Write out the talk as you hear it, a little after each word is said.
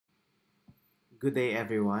Good day,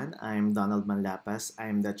 everyone. I'm Donald Manlapas.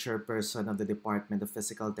 I'm the chairperson of the Department of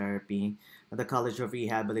Physical Therapy at the College of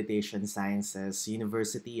Rehabilitation Sciences,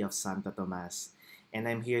 University of Santo Tomas. And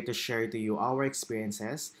I'm here to share to you our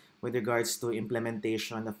experiences with regards to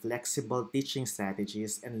implementation of flexible teaching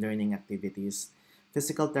strategies and learning activities,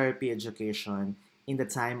 physical therapy education in the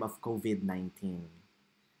time of COVID-19.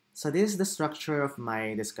 So this is the structure of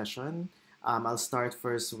my discussion. I'll start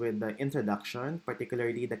first with the introduction,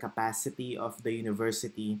 particularly the capacity of the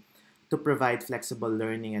university to provide flexible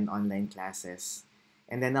learning and online classes.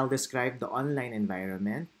 And then I'll describe the online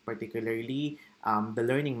environment, particularly the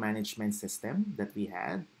learning management system that we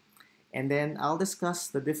had. And then I'll discuss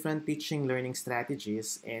the different teaching learning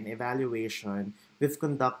strategies and evaluation we've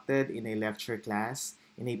conducted in a lecture class,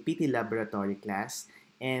 in a PT laboratory class,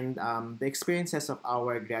 and the experiences of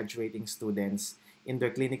our graduating students in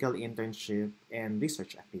their clinical internship and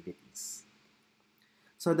research activities.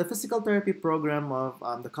 So the physical therapy program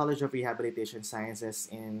of the College of Rehabilitation Sciences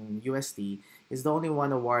in UST is the only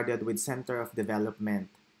one awarded with Center of Development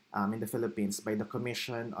in the Philippines by the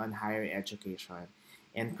Commission on Higher Education.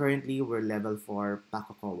 And currently, we're level 4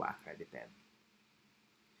 PACOCOA accredited.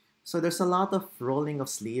 So there's a lot of rolling of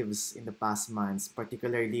sleeves in the past months,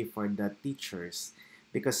 particularly for the teachers,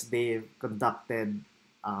 because they've conducted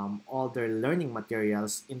all their learning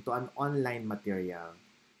materials into an online material.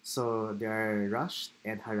 So they're rushed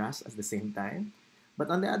and harassed at the same time.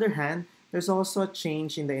 But on the other hand, there's also a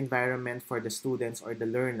change in the environment for the students or the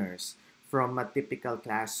learners from a typical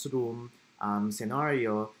classroom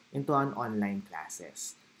scenario into an online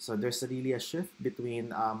classes. So there's really a shift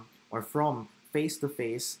between or from face to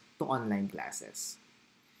online classes.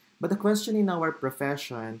 But the question in our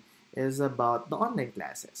profession is about the online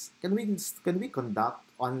classes. Can we conduct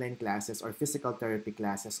online classes or physical therapy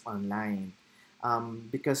classes online?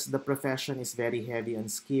 Because the profession is very heavy on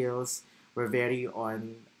skills. We're very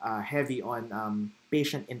on heavy on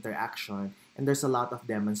patient interaction, and there's a lot of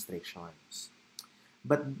demonstrations.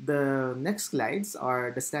 But the next slides are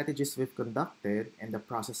the strategies we've conducted and the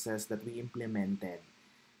processes that we implemented.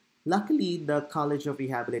 Luckily, the College of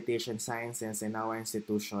Rehabilitation Sciences in our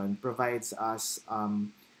institution provides us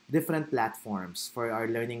different platforms for our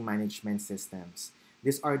learning management systems.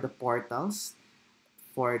 These are the portals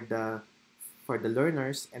for the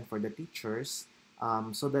learners and for the teachers,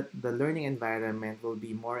 so that the learning environment will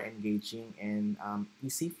be more engaging and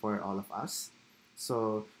easy for all of us.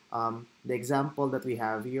 So the example that we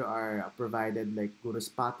have here are provided like Guru's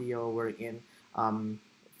Patio, wherein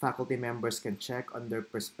faculty members can check on their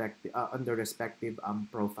perspective on their respective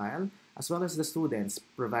profile, as well as the students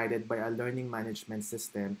provided by a learning management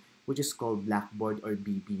system, which is called Blackboard or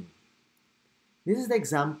BB. This is the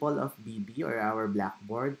example of BB or our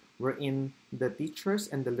Blackboard, wherein the teachers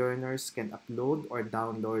and the learners can upload or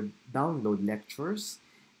download lectures,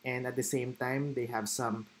 and at the same time they have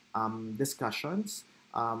some discussions,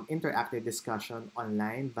 interactive discussion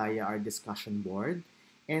online via our discussion board,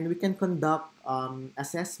 and we can conduct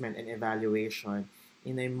assessment and evaluation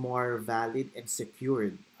in a more valid and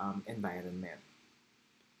secured environment.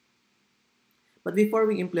 But before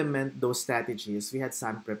we implement those strategies, we had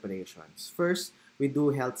some preparations. First, we do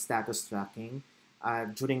health status tracking.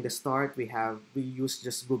 During the start, we use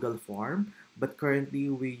just Google Form, but currently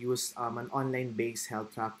we use an online-based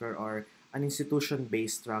health tracker or an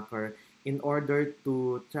institution-based tracker in order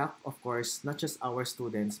to track, of course, not just our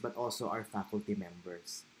students, but also our faculty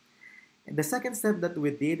members. And the second step that we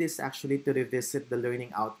did is actually to revisit the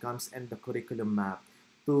learning outcomes and the curriculum map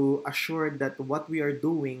to assure that what we are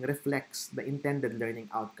doing reflects the intended learning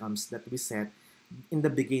outcomes that we set in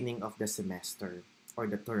the beginning of the semester or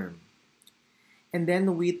the term. And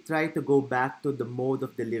then we try to go back to the mode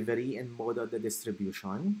of delivery and mode of the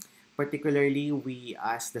distribution. Particularly, we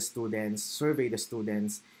ask the students, survey the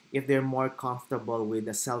students if they're more comfortable with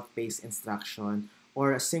a self-paced instruction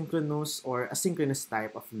or a asynchronous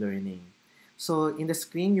type of learning. So in the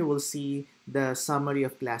screen, you will see the summary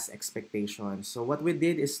of class expectations. So what we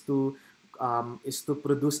did is to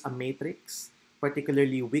produce a matrix,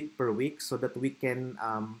 particularly week per week, so that we can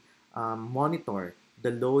monitor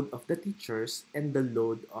the load of the teachers and the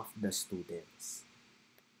load of the students.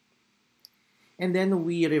 And then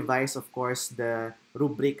we revise, of course, the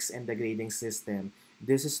rubrics and the grading system.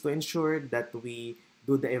 This is to ensure that we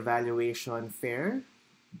do the evaluation fair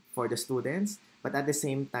for the students, but at the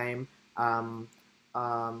same time, um,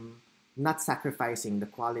 um, not sacrificing the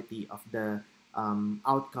quality of the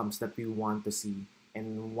outcomes that we want to see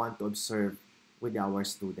and want to observe with our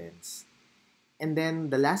students. And then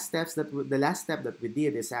the last step that we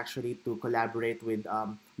did is actually to collaborate with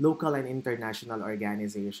local and international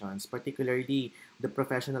organizations, particularly the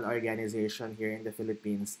professional organization here in the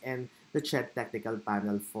Philippines and the CHED Technical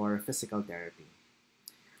Panel for Physical Therapy.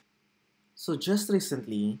 So just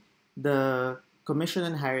recently, the Commission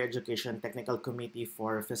on Higher Education Technical Committee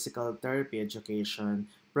for Physical Therapy Education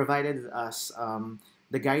provided us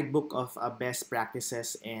the guidebook of best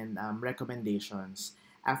practices and recommendations.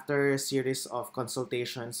 After a series of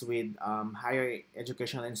consultations with higher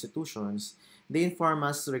educational institutions, they inform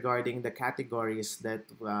us regarding the categories that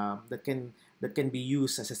can be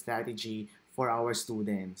used as a strategy for our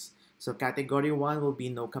students. So category one will be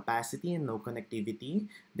no capacity and no connectivity.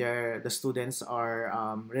 The students are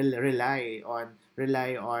rely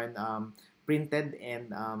on printed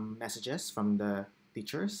and messages from the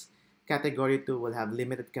teachers. Category two will have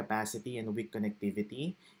limited capacity and weak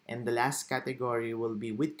connectivity, and the last category will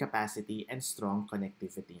be with capacity and strong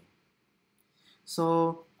connectivity.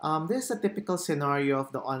 So this is a typical scenario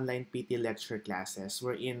of the online PT lecture classes,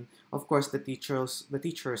 wherein, of course, the teachers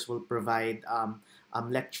will provide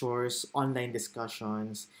lectures, online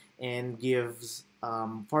discussions, and gives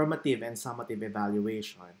formative and summative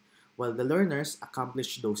evaluation, while the learners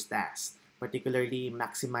accomplish those tasks, particularly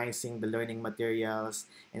maximizing the learning materials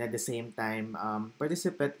and at the same time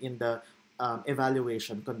participate in the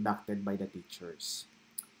evaluation conducted by the teachers.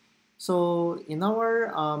 So in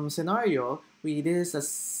our scenario, this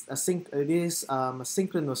is this a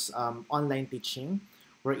synchronous online teaching,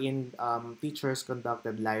 wherein teachers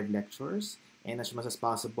conducted live lectures, and as much as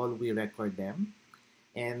possible, we record them.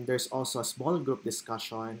 And there's also a small group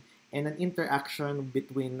discussion and an interaction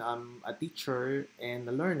between a teacher and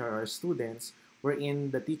a learner or students,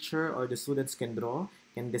 wherein the teacher or the students can draw,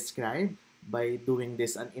 can describe by doing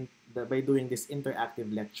by doing this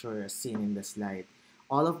interactive lecture as seen in the slide.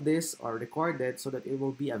 All of this are recorded so that it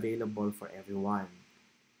will be available for everyone.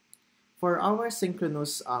 For our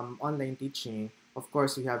synchronous online teaching, of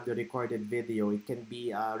course, we have the recorded video. It can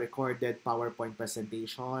be a recorded PowerPoint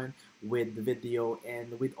presentation with video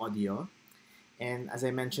and with audio. And as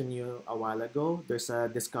I mentioned you a while ago, there's a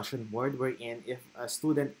discussion board wherein if a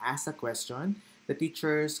student asks a question, the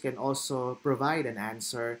teachers can also provide an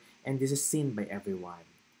answer, and this is seen by everyone.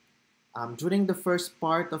 During the first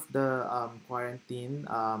part of the quarantine,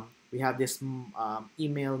 we have this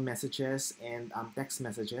email messages and text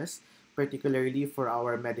messages, particularly for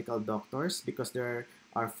our medical doctors because they are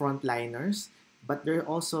frontliners. But they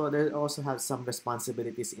also have some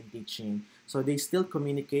responsibilities in teaching. So they still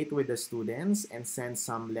communicate with the students and send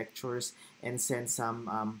some lectures and send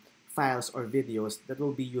some files or videos that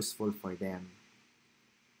will be useful for them.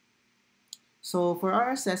 So for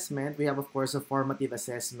our assessment, we have of course a formative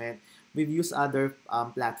assessment. We've used other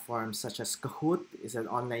platforms such as Kahoot is an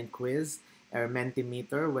online quiz, or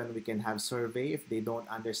Mentimeter when we can have survey if they don't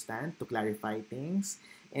understand to clarify things.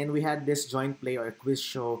 And we had this joint play or quiz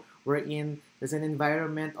show wherein there's an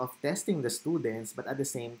environment of testing the students, but at the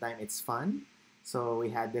same time it's fun. So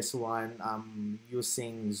we had this one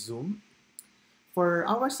using Zoom. For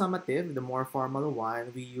our summative, the more formal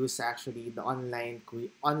one, we use actually the online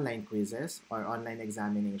quizzes or online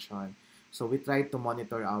examination. So we try to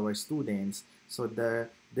monitor our students. So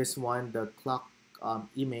this one, the clock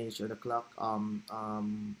image or the clock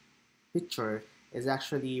picture is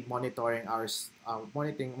actually monitoring our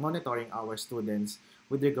students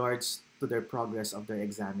with regards to their progress of their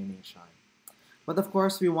examination. But of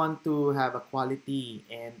course, we want to have a quality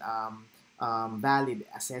and valid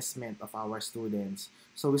assessment of our students.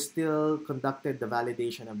 So we still conducted the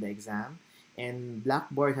validation of the exam. And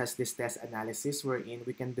Blackboard has this test analysis wherein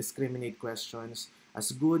we can discriminate questions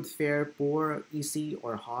as good, fair, poor, easy,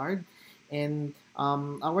 or hard. And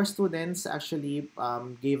our students actually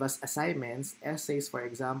gave us assignments, essays, for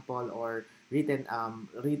example, or written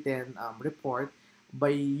report by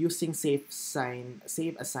using safe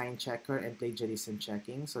assign checker and plagiarism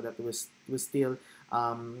checking, so that we still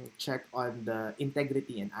check on the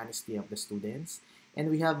integrity and honesty of the students. And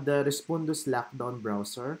we have the Respondus Lockdown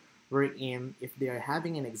browser, wherein if they are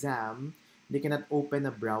having an exam, they cannot open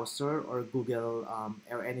a browser or Google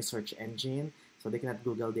or any search engine, so they cannot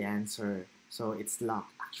Google the answer. So it's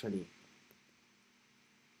locked actually.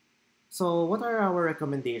 So what are our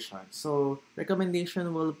recommendations? So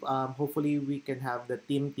recommendation will hopefully we can have the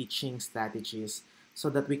team teaching strategies so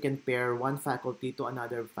that we can pair one faculty to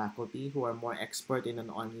another faculty who are more expert in an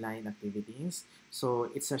online activities. So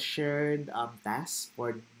it's a shared task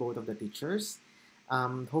for both of the teachers.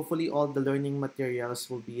 Hopefully all the learning materials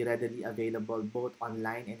will be readily available both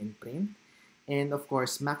online and in print. And of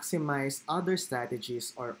course, maximize other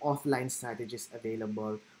strategies or offline strategies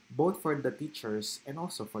available both for the teachers and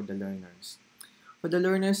also for the learners. For the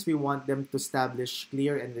learners, we want them to establish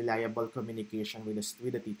clear and reliable communication with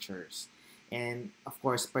the teachers. And of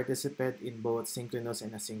course, participate in both synchronous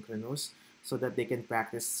and asynchronous so that they can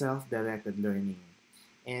practice self-directed learning.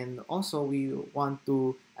 And also, we want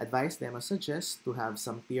to advise them or suggest to have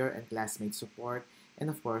some peer and classmate support and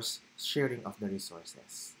of course, sharing of the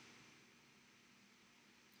resources.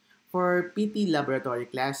 For PT laboratory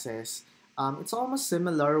classes, it's almost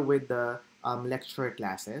similar with the lecture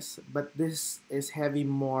classes, but this is heavy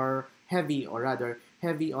or rather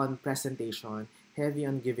heavy on presentation, heavy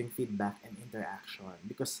on giving feedback and interaction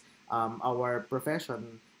because our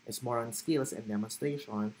profession is more on skills and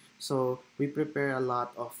demonstration. So we prepare a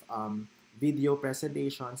lot of video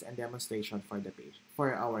presentations and demonstration for the page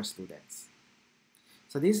for our students.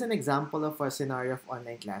 So this is an example of a scenario of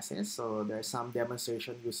online classes. So there's some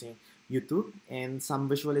demonstration using YouTube and some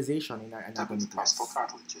visualization in our anatomy class.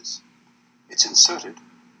 Cartilages. It's inserted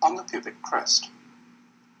on the pubic crest.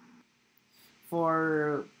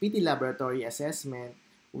 For PT laboratory assessment,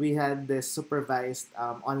 we had the supervised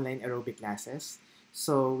online aerobic classes.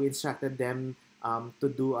 So we instructed them to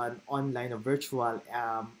do an online or virtual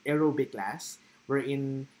aerobic class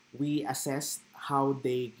wherein we assessed how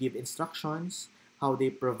they give instructions, how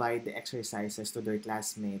they provide the exercises to their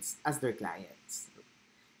classmates as their clients.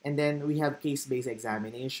 And then we have case-based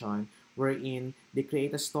examination wherein they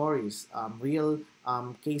create a stories, real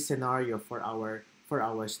case scenario for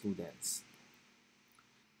our students.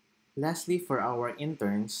 Lastly, for our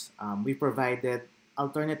interns, we provided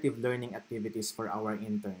alternative learning activities for our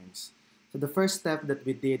interns. So the first step that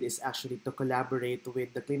we did is actually to collaborate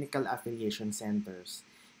with the clinical affiliation centers.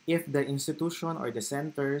 If the institution or the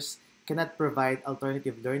centers cannot provide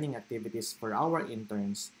alternative learning activities for our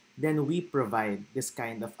interns, then we provide this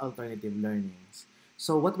kind of alternative learnings.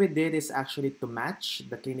 So what we did is actually to match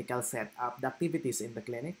the clinical setup, the activities in the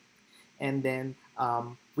clinic, and then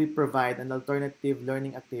we provide an alternative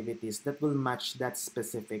learning activities that will match that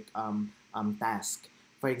specific task.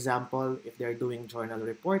 For example, if they're doing journal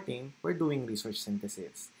reporting, we're doing research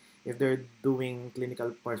synthesis. If they're doing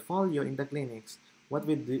clinical portfolio in the clinics, what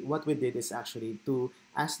we did is actually to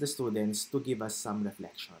ask the students to give us some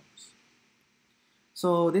reflections.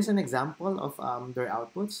 So this is an example of their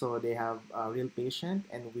output. So they have a real patient,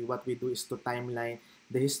 and what we do is to timeline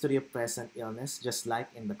the history of present illness, just like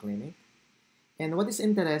in the clinic. And what is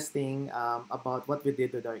interesting about what we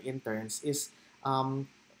did with our interns is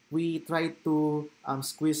we try to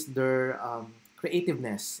squeeze their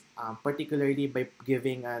creativeness, particularly by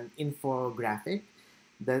giving an infographic.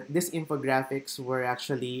 These infographics were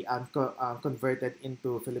actually converted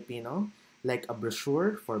into Filipino, like a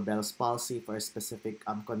brochure for Bell's palsy for a specific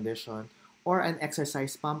condition, or an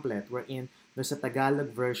exercise pamphlet wherein there's a Tagalog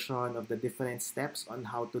version of the different steps on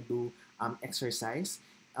how to do exercise,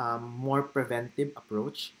 more preventive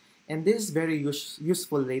approach. And this is very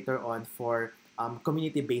useful later on for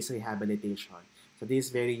community-based rehabilitation. So this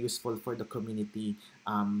is very useful for the community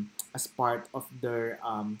as part of their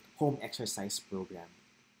home exercise program.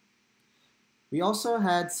 We also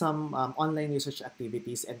had some online research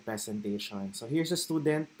activities and presentations. So here's a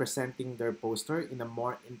student presenting their poster in a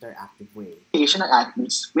more interactive way. Patient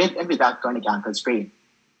athletes with and without chronic ankle sprain.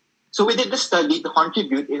 So we did the study to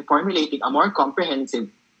contribute in formulating a more comprehensive.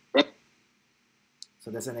 So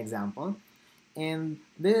that's an example. And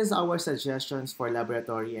this is our suggestions for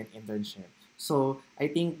laboratory and internship. So I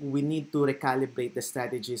think we need to recalibrate the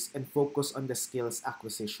strategies and focus on the skills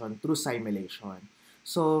acquisition through simulation.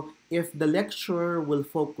 So if the lecturer will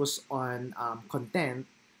focus on content,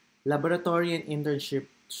 laboratory and internship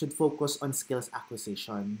should focus on skills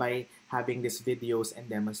acquisition by having these videos and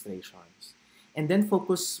demonstrations. And then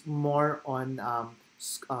focus more on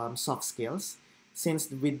soft skills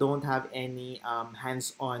since we don't have any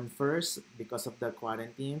hands-on first because of the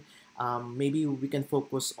quarantine. Maybe we can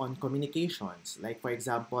focus on communications, like for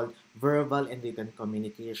example, verbal and written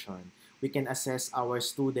communication. We can assess our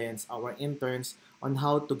students, our interns, on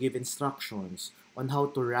how to give instructions, on how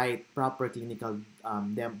to write proper clinical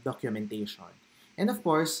documentation. And of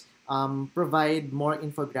course, provide more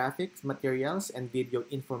infographics, materials, and video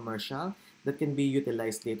infomercial that can be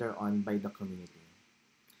utilized later on by the community.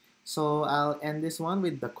 So I'll end this one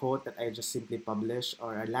with the quote that I just simply published,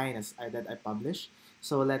 or a line that I published.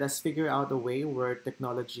 So let us figure out a way where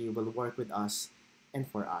technology will work with us and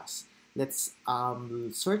for us. Let's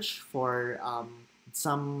search for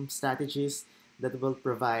some strategies that will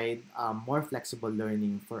provide more flexible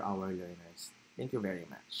learning for our learners. Thank you very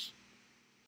much.